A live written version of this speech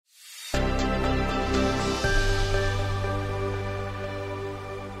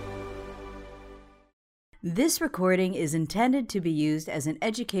This recording is intended to be used as an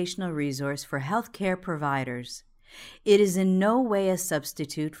educational resource for healthcare providers. It is in no way a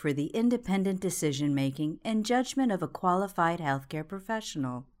substitute for the independent decision-making and judgment of a qualified healthcare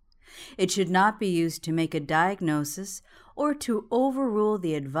professional. It should not be used to make a diagnosis or to overrule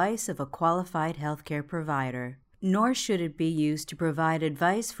the advice of a qualified healthcare provider, nor should it be used to provide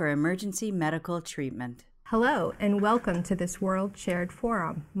advice for emergency medical treatment. Hello, and welcome to this World Shared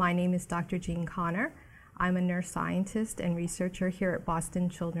Forum. My name is Dr. Jean Connor. I'm a nurse scientist and researcher here at Boston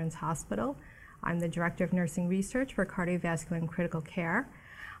Children's Hospital. I'm the Director of Nursing Research for Cardiovascular and Critical Care.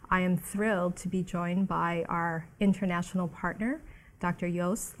 I am thrilled to be joined by our international partner, Dr.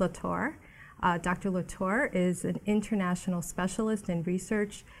 Jos Latour. Dr. Latour is an international specialist in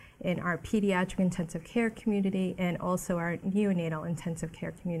research in our pediatric intensive care community and also our neonatal intensive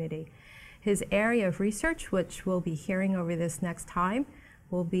care community. His area of research, which we'll be hearing over this next time,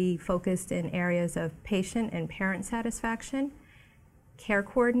 will be focused in areas of patient and parent satisfaction, care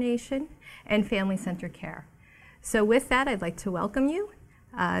coordination, and family-centered care. So with that, I'd like to welcome you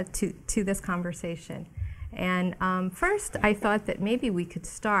to this conversation. And first, I thought that maybe we could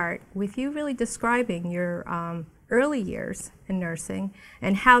start with you really describing your early years in nursing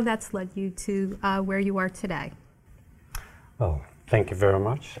and how that's led you to where you are today. Well, thank you very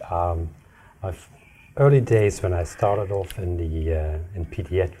much. My early days when I started off in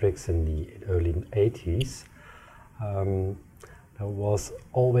pediatrics in the early 80s, there was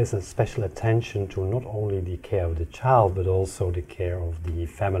always a special attention to not only the care of the child but also the care of the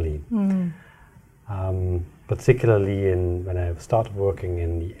family. Particularly when I started working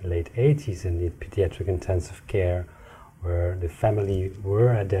in the late 80s in the pediatric intensive care, where the family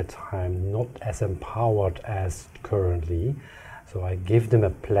were at that time not as empowered as currently. So I give them a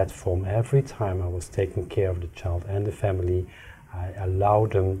platform every time I was taking care of the child and the family. I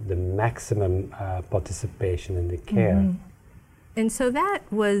allowed them the maximum participation in the care. And so that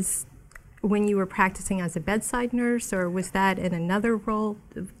was when you were practicing as a bedside nurse, or was that in another role?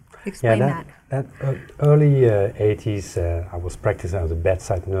 Explain that. Early 80s, I was practicing as a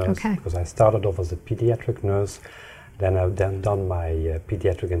bedside nurse because I started off as a pediatric nurse. Then I've done my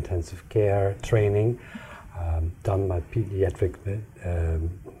pediatric intensive care training. Done my pediatric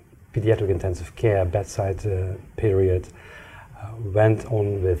intensive care bedside period, went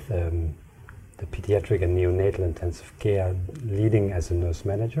on with the pediatric and neonatal intensive care, leading as a nurse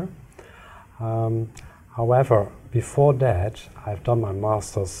manager. However, before that, I've done my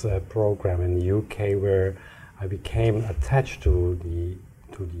master's program in the UK, where I became attached to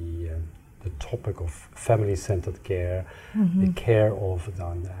the topic of family-centered care, the care of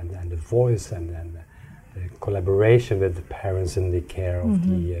and the voice and the collaboration with the parents in the care of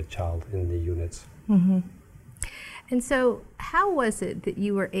the child in the units. And so how was it that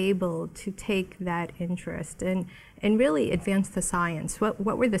you were able to take that interest and really advance the science?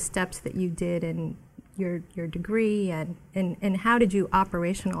 What were the steps that you did in your degree, and how did you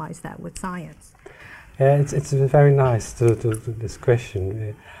operationalize that with science? It's very nice to this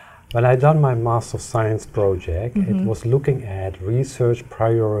question. When I done my Master of Science project, it was looking at research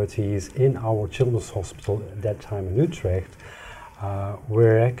priorities in our children's hospital at that time in Utrecht,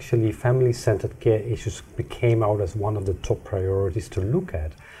 where actually family-centered care issues became out as one of the top priorities to look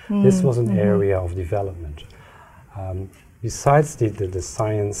at. This was an area of development. Besides the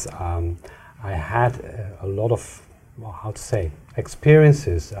science, I had a lot of,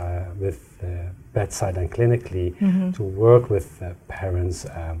 experiences with bedside and clinically to work with parents.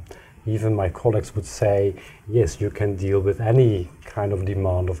 Even my colleagues would say, yes, you can deal with any kind of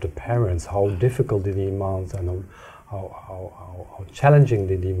demand of the parents, how difficult the demand and how challenging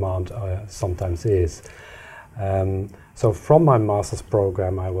the demand sometimes is. So from my master's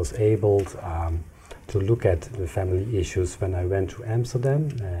program, I was able to look at the family issues when I went to Amsterdam.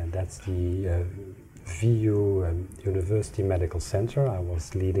 That's the VU University Medical Center. I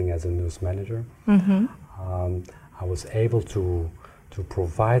was leading as a nurse manager. I was able to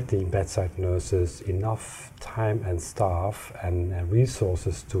provide the bedside nurses enough time and staff and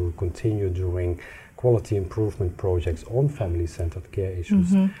resources to continue doing quality improvement projects on family-centered care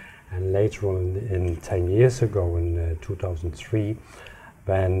issues. And later on, in 10 years ago, in 2003,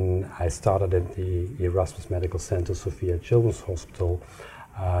 when I started at the Erasmus Medical Center, Sophia Children's Hospital,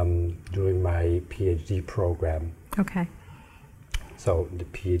 doing my PhD program. So the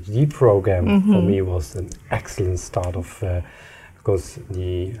PhD program for me was an excellent start of because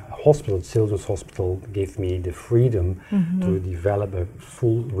the hospital, Children's Hospital, gave me the freedom to develop a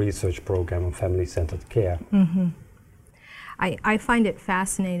full research program on family-centered care. I find it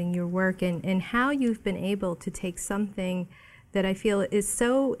fascinating, your work, and how you've been able to take something that I feel is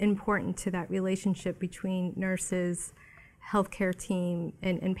so important to that relationship between nurses, healthcare team,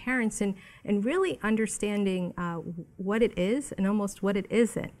 and parents, and really understanding what it is and almost what it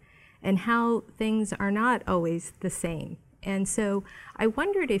isn't, and how things are not always the same. And so I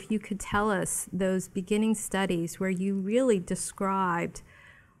wondered if you could tell us those beginning studies where you really described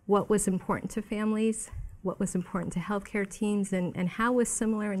what was important to families, what was important to healthcare teams, and how was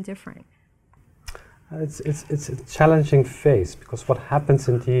similar and different. It's a challenging phase, because what happens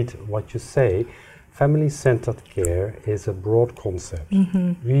indeed, what you say, family-centered care is a broad concept.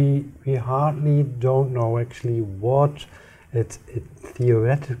 We hardly don't know actually what it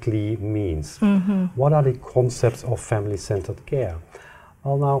theoretically means. What are the concepts of family-centered care?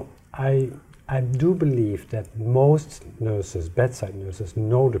 Well, now, I do believe that most nurses, bedside nurses,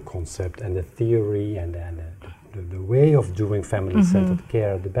 know the concept and the theory and the way of doing family-centered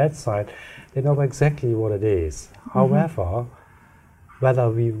care at the bedside. They know exactly what it is. However, whether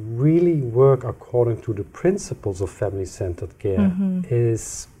we really work according to the principles of family-centered care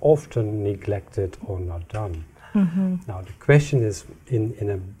is often neglected or not done. Now, the question is, in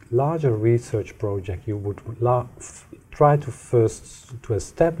a larger research project, you would try to first to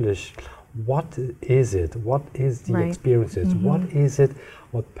establish what is it, what is the experiences, what is it,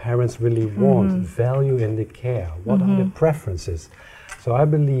 what parents really want, value in the care, what are the preferences. So I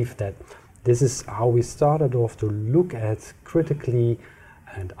believe that this is how we started off to look at critically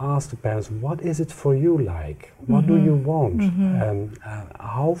and ask the parents, what is it for you like? What do you want?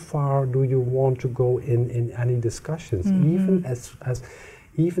 How far do you want to go in any discussions?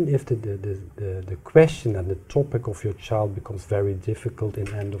 Even if the question and the topic of your child becomes very difficult in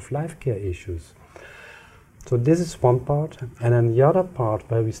end-of-life care issues. So this is one part. And then the other part,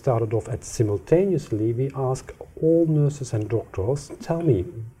 where we started off at simultaneously, we ask all nurses and doctors, tell me,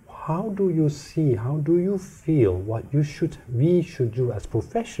 how do you see, how do you feel what we should do as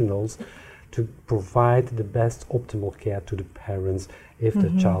professionals to provide the best optimal care to the parents if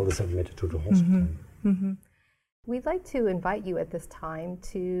the child is admitted to the hospital? We'd like to invite you at this time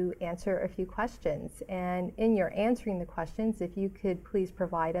to answer a few questions. And in your answering the questions, if you could please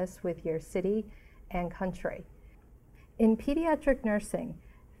provide us with your city and country. In pediatric nursing,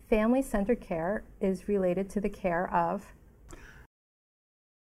 family-centered care is related to the care of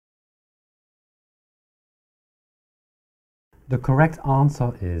The correct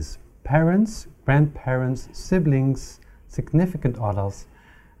answer is parents, grandparents, siblings, significant others,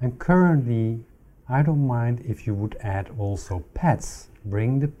 and currently I don't mind if you would add also pets.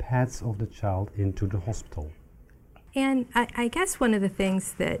 Bring the pets of the child into the hospital. And I guess one of the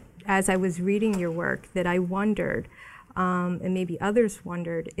things that, as I was reading your work, that I wondered, and maybe others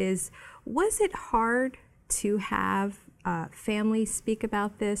wondered, is was it hard to have families speak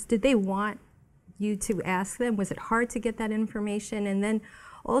about this? Did they want you to ask them? Was it hard to get that information? And then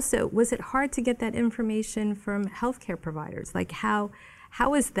also, was it hard to get that information from healthcare providers? Like how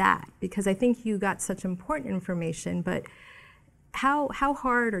is that? Because I think you got such important information, but how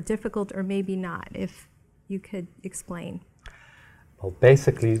hard or difficult, or maybe not, if you could explain? Well,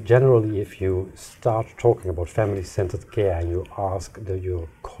 basically, generally, if you start talking about family-centered care and you ask your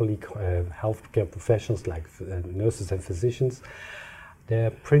colleague healthcare professionals like nurses and physicians,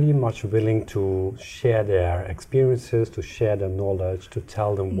 they're pretty much willing to share their experiences, to share their knowledge, to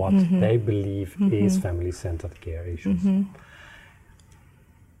tell them what they believe is family-centered care issues.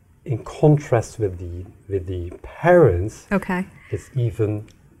 In contrast with the parents, it's even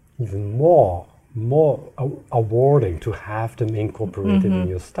more awarding to have them incorporated in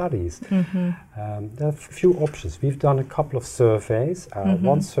your studies. There are a few options. We've done a couple of surveys.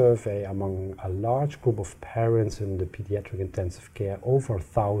 One survey among a large group of parents in the pediatric intensive care, over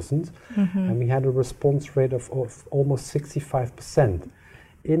 1,000, and we had a response rate of almost 65%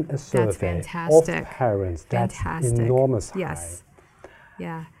 in a survey of parents. That's enormous high. Yes.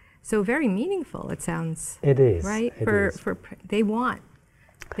 Yeah. So very meaningful, it sounds. It is. Right? They want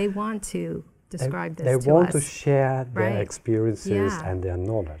to describe this to us. They want to share their experiences and their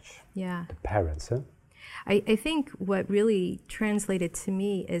knowledge. Yeah. The parents. I think what really translated to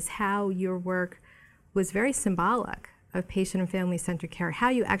me is how your work was very symbolic of patient and family-centered care, how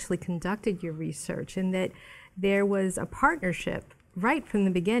you actually conducted your research, and that there was a partnership right from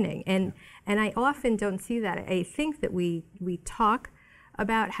the beginning. And I often don't see that. I think that we talk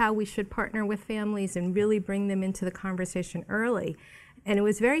about how we should partner with families and really bring them into the conversation early. And it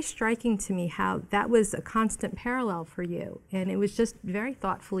was very striking to me how that was a constant parallel for you. And it was just very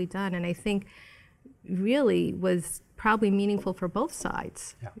thoughtfully done. And I think really was probably meaningful for both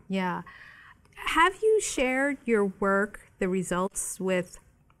sides. Yeah. Have you shared your work, the results, with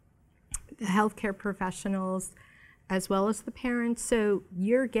healthcare professionals as well as the parents. So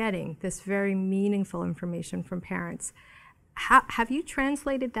you're getting this very meaningful information from parents. Have you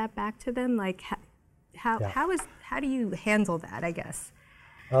translated that back to them? Like, how do you handle that, I guess?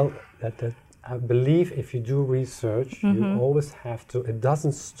 Well, I believe if you do research, you always have to, it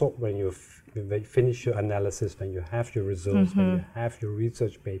doesn't stop when you finish your analysis, when you have your results, when you have your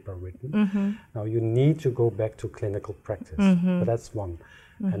research paper written. Now you need to go back to clinical practice, but that's one.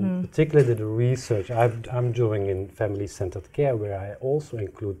 And particularly the research I'm doing in family-centered care, where I also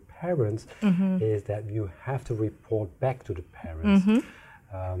include parents, is that you have to report back to the parents.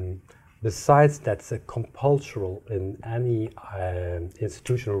 Besides, that's a compulsory in any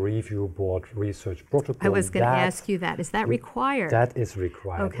institutional review board research protocol. I was going to ask you that. Is that required? That is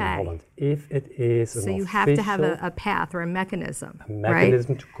required in Holland. If it is so you have to have a path or a mechanism, right?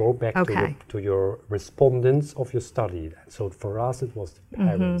 To go back to your respondents of your study. So for us, it was the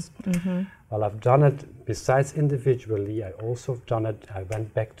parents. Well, I've done it, besides individually, I also have done it, I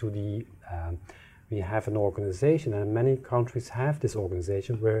went back to the we have an organization, and many countries have this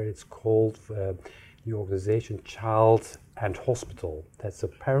organization, where it's called the organization Child and Hospital. That's a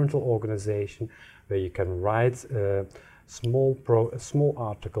parental organization where you can write small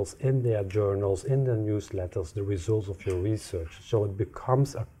articles in their journals, in their newsletters, the results of your research. So it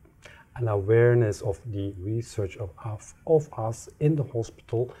becomes an awareness of the research of us in the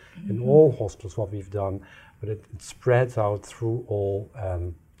hospital, in all hospitals, what we've done, but it spreads out through all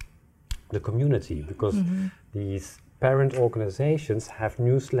the community, because these parent organizations have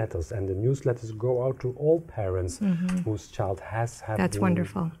newsletters, and the newsletters go out to all parents whose child has That's been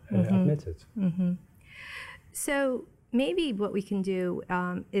wonderful. Admitted. So maybe what we can do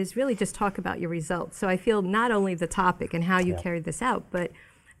is really just talk about your results. So I feel not only the topic and how you carried this out, but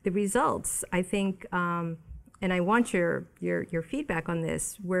the results, I think, and I want your feedback on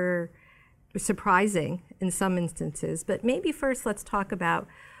this, were surprising in some instances. But maybe first let's talk about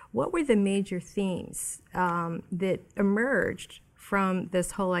what were the major themes that emerged from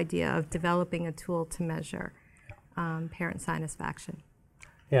this whole idea of developing a tool to measure parent satisfaction?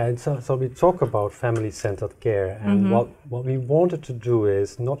 Yeah, and so we talk about family-centered care, and what we wanted to do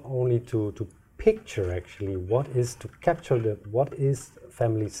is not only to picture actually what is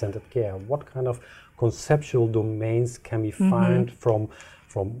family-centered care, what kind of conceptual domains can we find from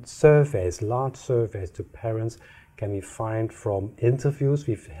surveys, large surveys to parents, can we find from interviews.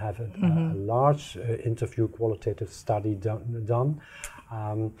 We have a large interview qualitative study done.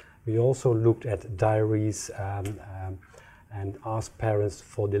 We also looked at diaries and asked parents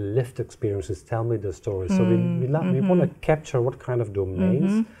for the lived experiences, tell me the story. So we want to capture what kind of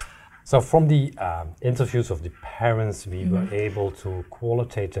domains. So from the interviews of the parents, we were able to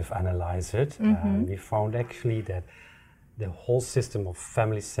qualitative analyze it. We found actually that the whole system of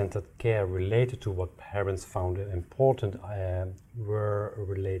family-centered care related to what parents found important were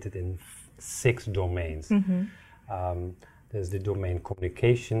related in 6 domains. There's the domain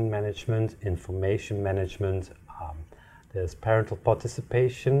communication management, information management, there's parental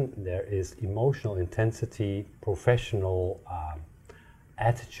participation, there is emotional intensity, professional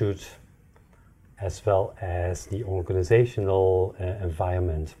attitude, as well as the organizational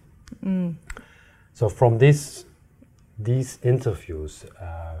environment. So from these interviews,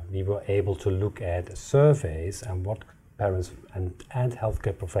 we were able to look at surveys and what parents and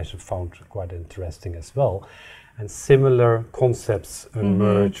healthcare professionals found quite interesting as well. And similar concepts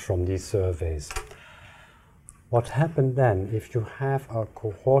emerged from these surveys. What happened then, if you have a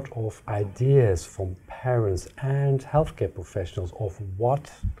cohort of ideas from parents and healthcare professionals of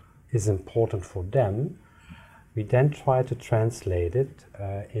what is important for them, we then try to translate it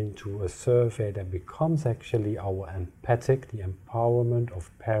into a survey that becomes actually our empathic, the empowerment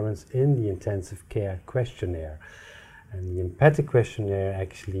of parents in the intensive care questionnaire. And the empathic questionnaire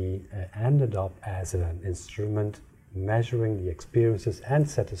actually ended up as an instrument measuring the experiences and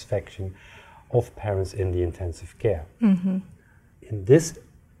satisfaction of parents in the intensive care. In this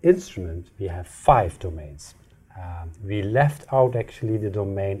instrument, we have 5 domains. We left out actually the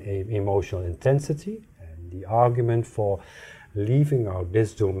domain emotional intensity. The argument for leaving out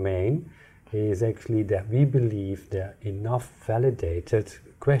this domain is actually that we believe there are enough validated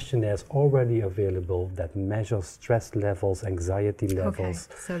questionnaires already available that measure stress levels, anxiety levels,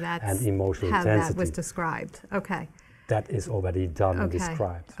 so that's and emotional how intensity. That was described. Okay. That is already done and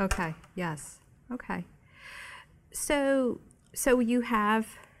described. Okay. Yes. Okay. So you have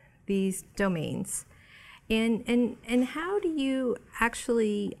these domains, and how do you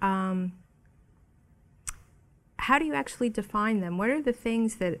actually define them? What are the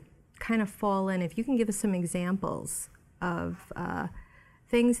things that kind of fall in? If you can give us some examples of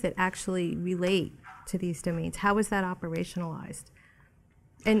things that actually relate to these domains? How was that operationalized?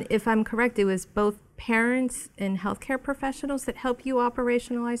 And if I'm correct, it was both parents and healthcare professionals that help you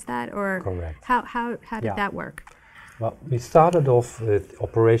operationalize that, or Correct. How did that work? Well, we started off with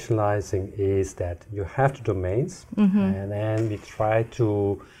operationalizing is that you have the domains, and then we try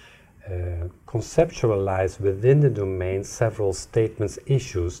to conceptualize within the domain several statements,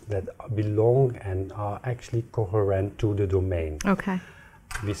 issues that belong and are actually coherent to the domain. Okay.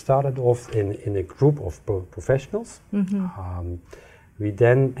 We started off in a group of professionals. We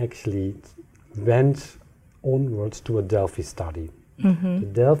then actually went onwards to a Delphi study. The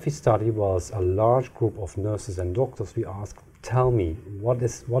Delphi study was a large group of nurses and doctors. We asked, tell me, what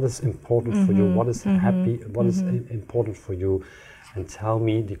is important for you? What is what is important for you? And tell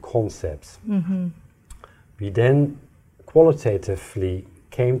me the concepts. We then qualitatively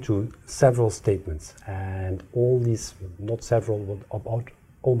came to several statements, and all these, not several, but about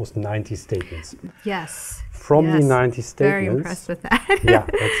almost 90 statements. Yes. From the 90 statements. Very impressed with that. Yeah,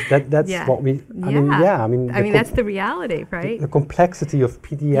 that's what we, I mean, that's the reality, right? The complexity of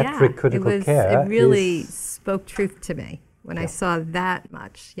pediatric critical care. It really spoke truth to me when I saw that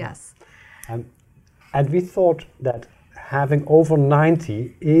much, yes. And we thought that having over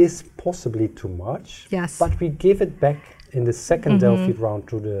 90 is possibly too much. Yes. But we give it back in the second Delphi round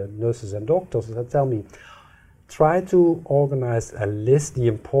to the nurses and doctors that tell me, try to organize a list the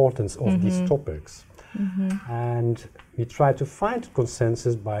importance of these topics. And we try to find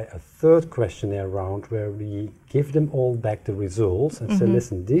consensus by a third questionnaire round where we give them all back the results and say,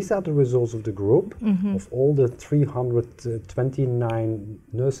 listen, these are the results of the group, of all the 329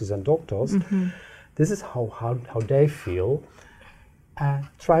 nurses and doctors. This is how they feel.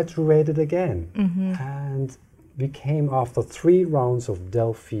 Try to rate it again. And we came after 3 rounds of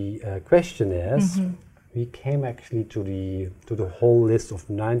Delphi questionnaires. We came actually to the whole list of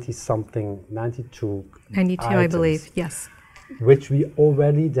 92 92, items, I believe, yes. Which we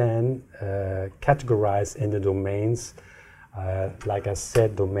already then categorized in the domains. Like I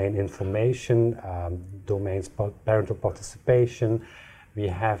said, domain information, domains parental participation. We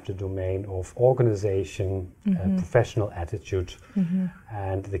have the domain of organization, professional attitude,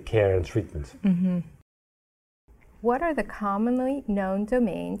 and the care and treatment. What are the commonly known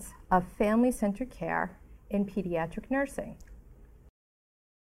domains of family-centered care in pediatric nursing?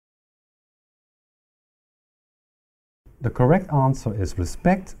 The correct answer is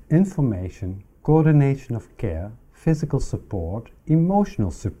respect, information, coordination of care, physical support,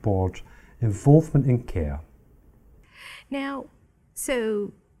 emotional support, involvement in care. Now,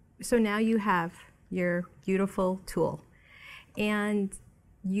 so now you have your beautiful tool, and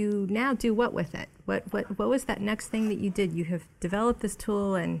you now do what with it? What was that next thing that you did? You have developed this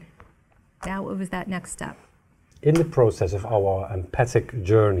tool, and now what was that next step? In the process of our empathic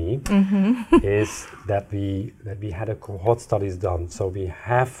journey is that we had a cohort studies done. So we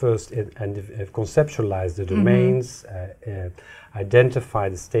have first conceptualized the domains,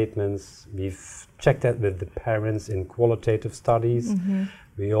 identified the statements. We've checked that with the parents in qualitative studies.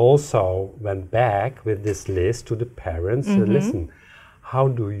 We also went back with this list to the parents. Listen, how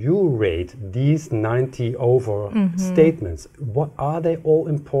do you rate these 90 over statements? What are they all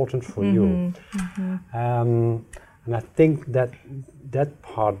important for you? And I think that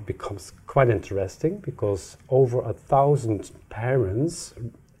part becomes quite interesting because over 1,000 parents,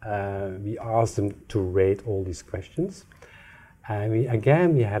 we asked them to rate all these questions. And we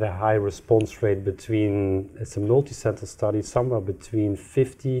had a high response rate between, it's a multi-center study, somewhere between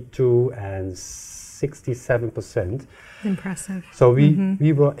 52 and 67%. Impressive. So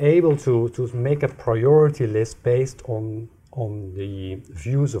we were able to make a priority list based on the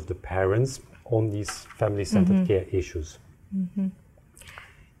views of the parents on these family-centered care issues.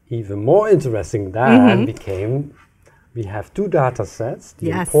 Even more interesting than became, we have 2 data sets, the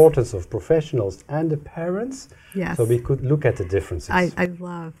importance of professionals and the parents, so we could look at the differences. I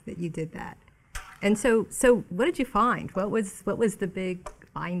love that you did that. And so what did you find? What was the big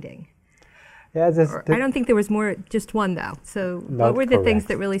finding? Yeah, I don't think there was just one though. So what were the things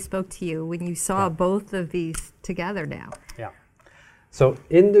that really spoke to you when you saw both of these together now? Yeah. So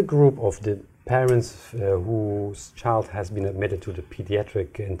in the group of the parents whose child has been admitted to the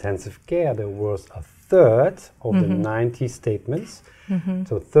pediatric intensive care, there was a third of the 90 statements.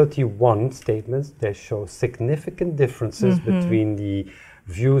 So 31 statements, they show significant differences between the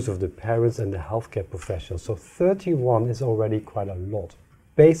views of the parents and the healthcare professionals. So 31 is already quite a lot.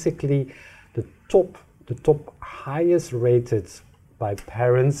 Basically, the top highest rated by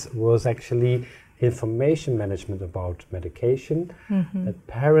parents was actually information management about medication. That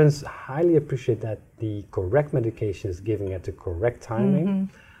parents highly appreciate that the correct medication is given at the correct timing.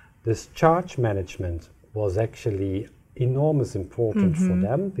 Discharge management was actually enormous important for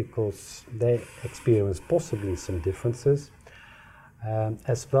them because they experienced possibly some differences,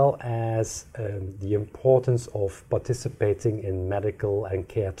 as well as the importance of participating in medical and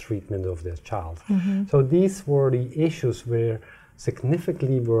care treatment of their child. So these were the issues where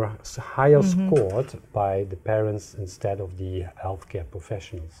significantly were higher scored by the parents instead of the healthcare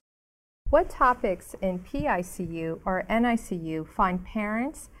professionals. What topics in PICU or NICU find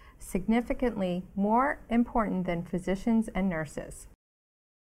parents significantly more important than physicians and nurses?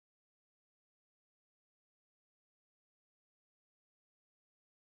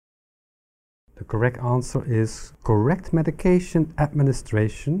 The correct answer is correct medication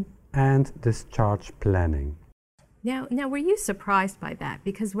administration and discharge planning. Now, were you surprised by that?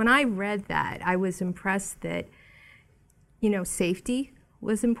 Because when I read that, I was impressed that, safety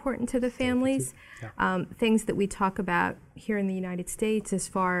was important to the families. Things that we talk about here in the United States as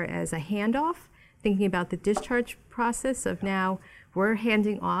far as a handoff, thinking about the discharge process of now we're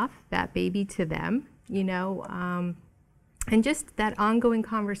handing off that baby to them, and just that ongoing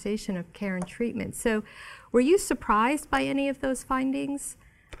conversation of care and treatment. So were you surprised by any of those findings?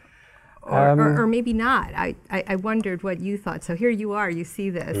 Or maybe not. I wondered what you thought. So here you are, you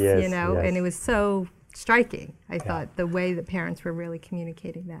see this, yes. And it was so striking, I thought, the way that parents were really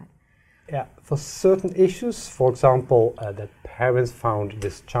communicating that. Yeah, for certain issues, for example, that parents found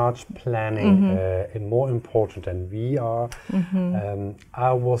discharge planning more important than we are,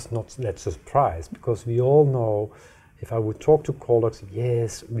 I was not that surprised because we all know, if I would talk to colleagues,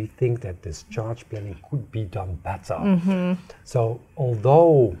 yes, we think that discharge planning could be done better. So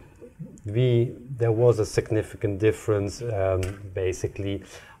although there was a significant difference, basically,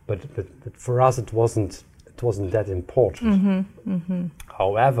 but for us it wasn't that important.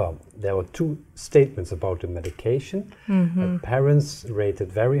 However, there were two statements about the medication. Parents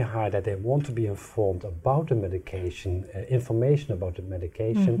rated very high that they want to be informed about the medication, information about the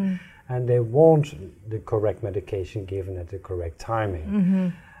medication, and they want the correct medication given at the correct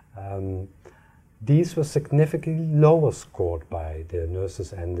timing. These were significantly lower scored by the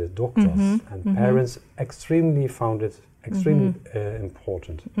nurses and the doctors, and parents extremely found it extremely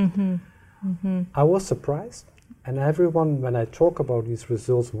important. I was surprised, and everyone, when I talk about these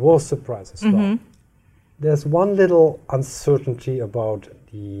results, was surprised as well. There's one little uncertainty about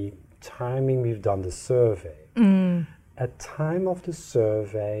the timing we've done the survey. At time of the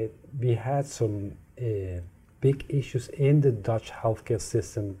survey, we had some big issues in the Dutch healthcare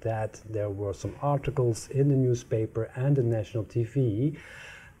system, that there were some articles in the newspaper and the national TV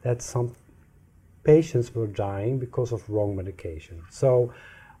that some patients were dying because of wrong medication. So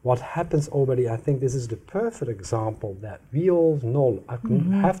what happens already, I think this is the perfect example that we all know,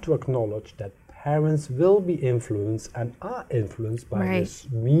 have to acknowledge that parents will be influenced and are influenced by this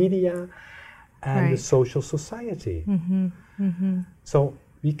media and the social society. So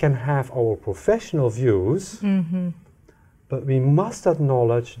we can have our professional views, but we must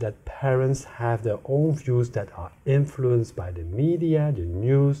acknowledge that parents have their own views that are influenced by the media, the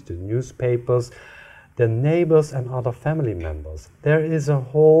news, the newspapers, the neighbors and other family members. There is a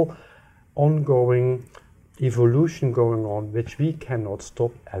whole ongoing evolution going on which we cannot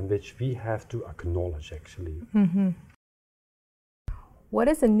stop and which we have to acknowledge actually. What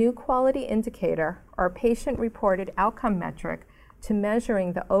is a new quality indicator or patient-reported outcome metric to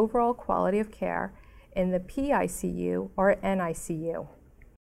measuring the overall quality of care in the PICU or NICU?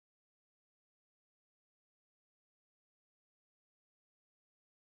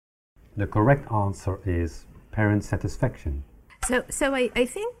 The correct answer is parent satisfaction. So I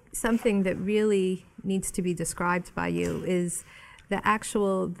think something that really needs to be described by you is the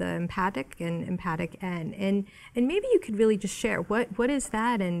empathic and empathic N. And maybe you could really just share what is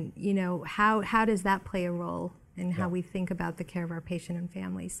that, and how does that play a role in how we think about the care of our patient and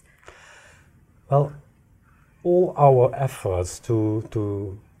families? Well, all our efforts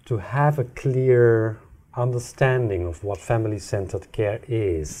to have a clear understanding of what family-centered care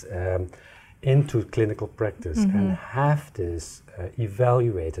is into clinical practice and have this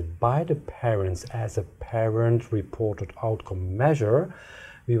evaluated by the parents as a parent-reported outcome measure,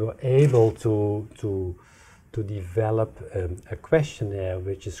 we were able to develop a questionnaire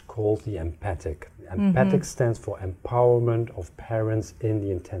which is called the empathic. Empathic stands for Empowerment of Parents in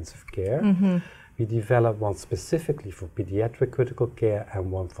the Intensive Care. We developed one specifically for pediatric critical care and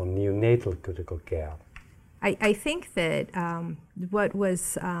one for neonatal critical care. I think that what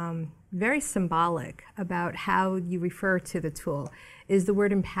was very symbolic about how you refer to the tool is the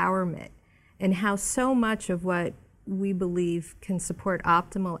word empowerment, and how so much of what we believe can support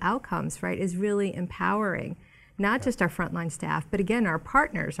optimal outcomes, right, is really empowering not just our frontline staff, but again, our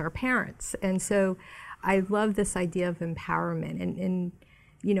partners, our parents. And so I love this idea of empowerment. And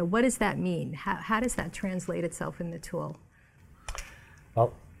you know, what does that mean? How does that translate itself in the tool?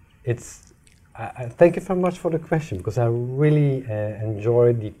 Well, thank you very much for the question, because I really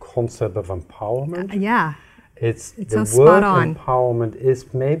enjoy the concept of empowerment. Yeah. It's so the spot word on. empowerment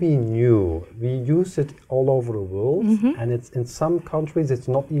is maybe new. We use it all over the world, and it's in some countries it's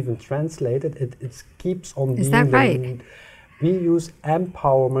not even translated. It keeps on being. Is that right? We use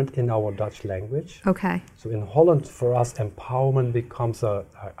empowerment in our Dutch language. Okay. So in Holland, for us, empowerment becomes a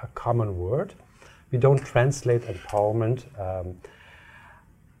common word. We don't translate empowerment.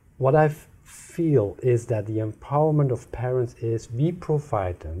 What I feel is that the empowerment of parents is we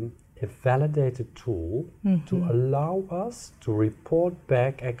provide them a validated tool to allow us to report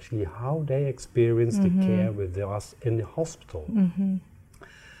back actually how they experience the care with us in the hospital.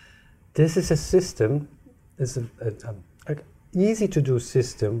 This is a system, it's a easy to do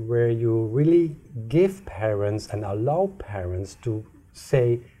system where you really give parents and allow parents to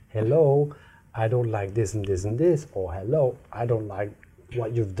say, hello, I don't like this and this and this, or hello, I don't like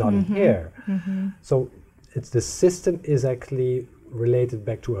what you've done here. So the system is actually related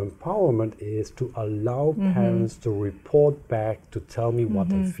back to empowerment, is to allow parents to report back, to tell me what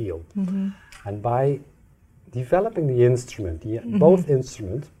they feel. And by developing the instrument, both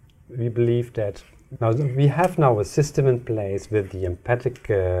instruments, we believe that now we have now a system in place with the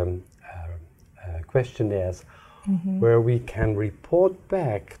empathic questionnaires where we can report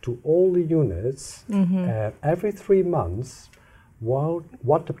back to all the units every 3 months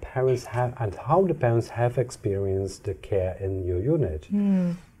what the parents have and how the parents have experienced the care in your unit.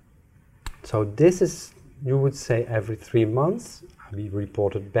 So this is, you would say, every 3 months. We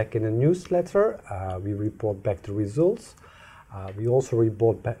report it back in a newsletter. We report back the results. We also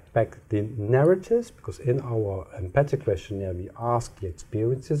report back the narratives, because in our empathic questionnaire we ask the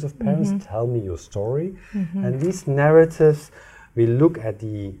experiences of parents, tell me your story. And these narratives, we look at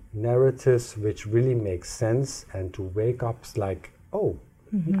the narratives which really make sense, and to wake up like, oh,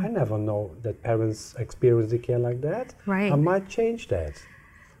 I never know that parents experience the care like that. Right. I might change that.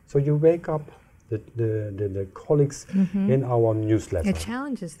 So you wake up the colleagues in our newsletter. It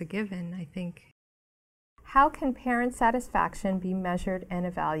challenges the given, I think. How can parent satisfaction be measured and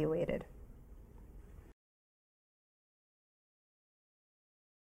evaluated?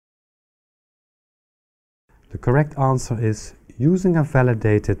 The correct answer is using a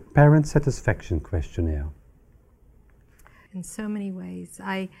validated parent satisfaction questionnaire. In so many ways.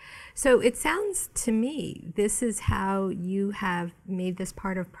 So it sounds to me, this is how you have made this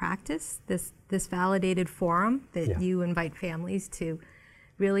part of practice, this validated forum that you invite families to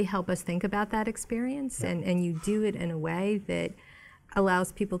really help us think about that experience, and you do it in a way that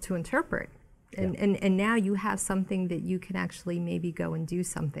allows people to interpret. And now you have something that you can actually maybe go and do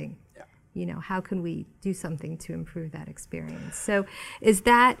something. You know, how can we do something to improve that experience? So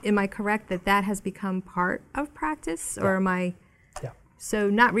am I correct that has become part of practice, or am I? So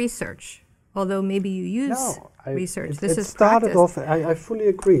not research, although maybe you use research. This is started practice. off, I fully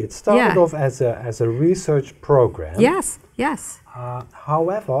agree, it started off as a research program. Yes.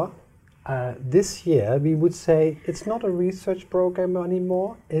 However, this year we would say it's not a research program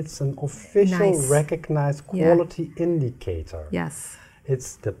anymore, it's an official recognized quality indicator. Yes.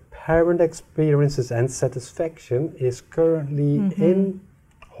 It's the parent experiences and satisfaction is currently in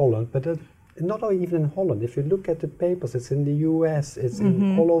Holland, but not even in Holland. If you look at the papers, it's in the US, it's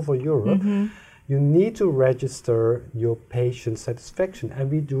in all over Europe. You need to register your patient satisfaction, and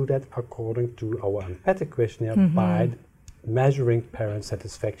we do that according to our empathic questionnaire by measuring parent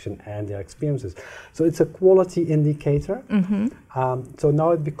satisfaction and their experiences. So it's a quality indicator. So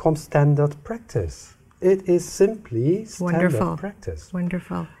now it becomes standard practice. It is simply standard practice.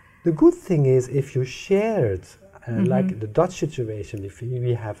 Wonderful. The good thing is, if you share it, like the Dutch situation, if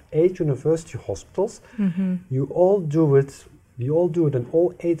we have 8 university hospitals, you all do it. We all do it in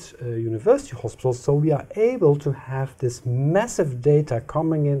all 8 university hospitals, so we are able to have this massive data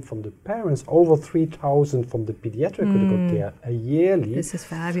coming in from the parents, over 3,000 from the pediatric critical care yearly. This is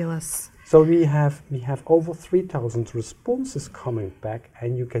fabulous. So we have over 3,000 responses coming back,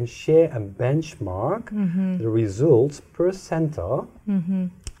 and you can share and benchmark the results per center.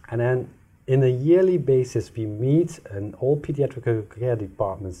 And then in a yearly basis, we meet, and all pediatric critical care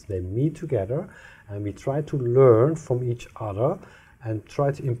departments, they meet together, and we try to learn from each other and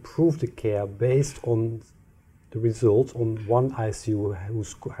try to improve the care based on the results on one ICU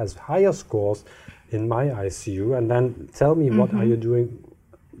who has higher scores in my ICU, and then tell me what are you doing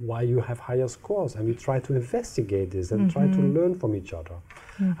why you have higher scores, and we try to investigate this and try to learn from each other.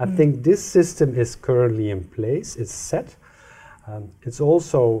 I think this system is currently in place, it's set. It's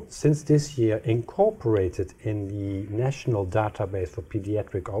also, since this year, incorporated in the National Database for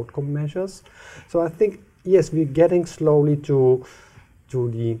Pediatric Outcome Measures. So I think, yes, we're getting slowly to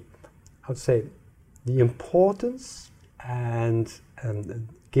the, I would say, the importance and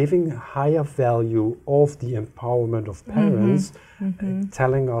giving higher value of the empowerment of parents,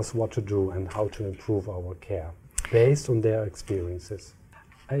 telling us what to do and how to improve our care based on their experiences.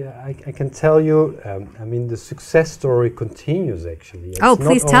 I can tell you, I mean, the success story continues actually. It's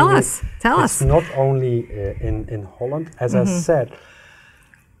please tell us. Tell us. It's not only in Holland. As I said,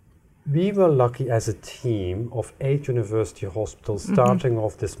 we were lucky as a team of 8 university hospitals starting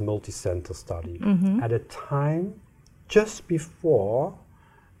off this multi-center study at a time just before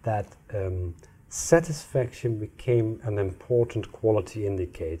that satisfaction became an important quality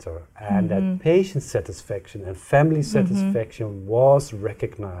indicator, and that patient satisfaction and family satisfaction was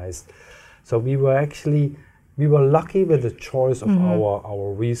recognized. So we were lucky with the choice of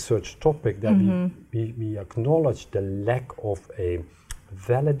our research topic, that we acknowledged the lack of a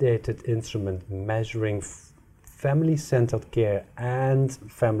validated instrument measuring family-centered care and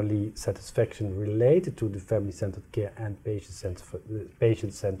family satisfaction related to the family-centered care and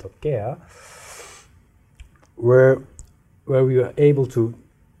patient-centered care, where we were able to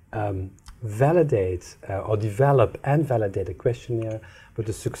validate or develop and validate a questionnaire. But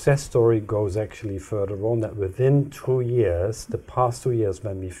the success story goes actually further on, that within 2 years, the past 2 years,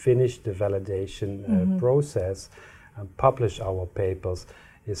 when we finished the validation process and published our papers,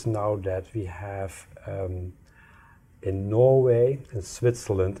 is now that we have in Norway, in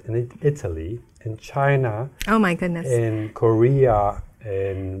Switzerland, in Italy, in China, oh my goodness, in Korea,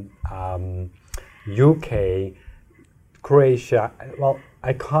 in UK, Croatia. Well,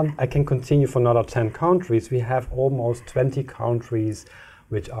 I can continue for another 10 countries. We have almost 20 countries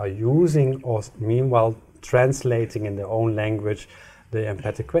which are using or meanwhile translating in their own language the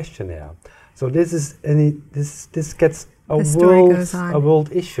empathic questionnaire. So this gets a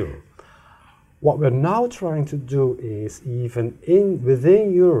world issue. What we're now trying to do is, even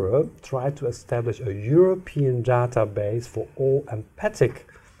within Europe, try to establish a European database for all empathic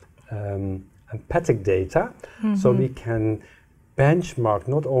data, so we can benchmark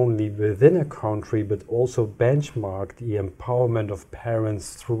not only within a country, but also benchmark the empowerment of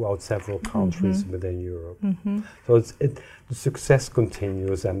parents throughout several countries within Europe. So the success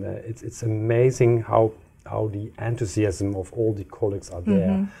continues, and it's amazing how the enthusiasm of all the colleagues are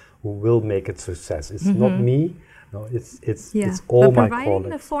there who will make it success. It's not me, no, it's all my colleagues. But providing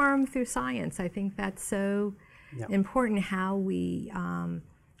the forum through science, I think that's so important, how we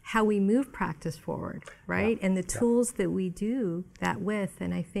move practice forward, right? And the tools that we do that with.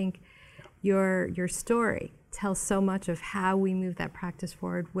 And I think your story tells so much of how we move that practice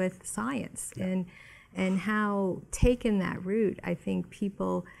forward with science, and how, taking that route, I think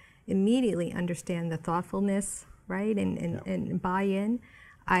people immediately understand the thoughtfulness, right? And buy in.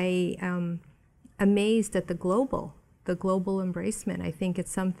 I am amazed at the global embracement. I think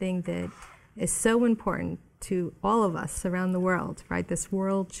it's something that is so important to all of us around the world, right? This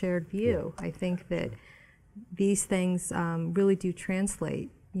world shared view. I think that these things really do translate,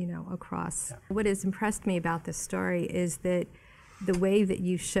 across. What has impressed me about this story is that the way that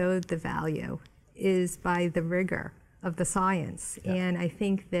you showed the value is by the rigor of the science. And I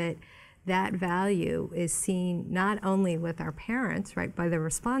think that value is seen not only with our parents, right, by the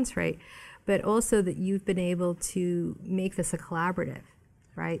response rate, but also that you've been able to make this a collaborative,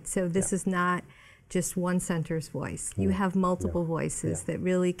 right? So this is not just one center's voice. You have multiple voices that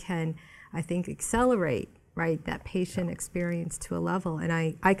really can, I think, accelerate, right, that patient experience to a level. And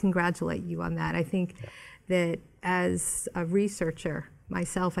I congratulate you on that. I think that as a researcher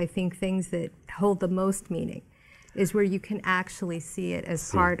myself, I think things that hold the most meaning is where you can actually see it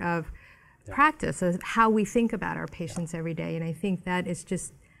as part of practice, as how we think about our patients every day. And I think that is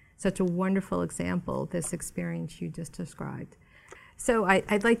just such a wonderful example, this experience you just described. So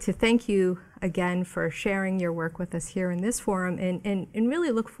I'd like to thank you again for sharing your work with us here in this forum, and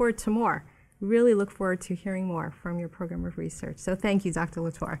really look forward to more. Really look forward to hearing more from your program of research. So thank you, Dr.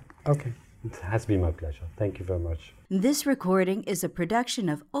 Latour. Okay, it has been my pleasure. Thank you very much. This recording is a production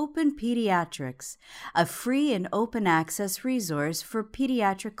of Open Pediatrics, a free and open access resource for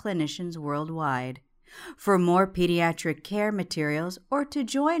pediatric clinicians worldwide. For more pediatric care materials or to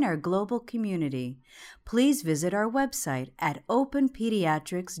join our global community, please visit our website at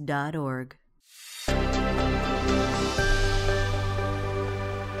openpediatrics.org.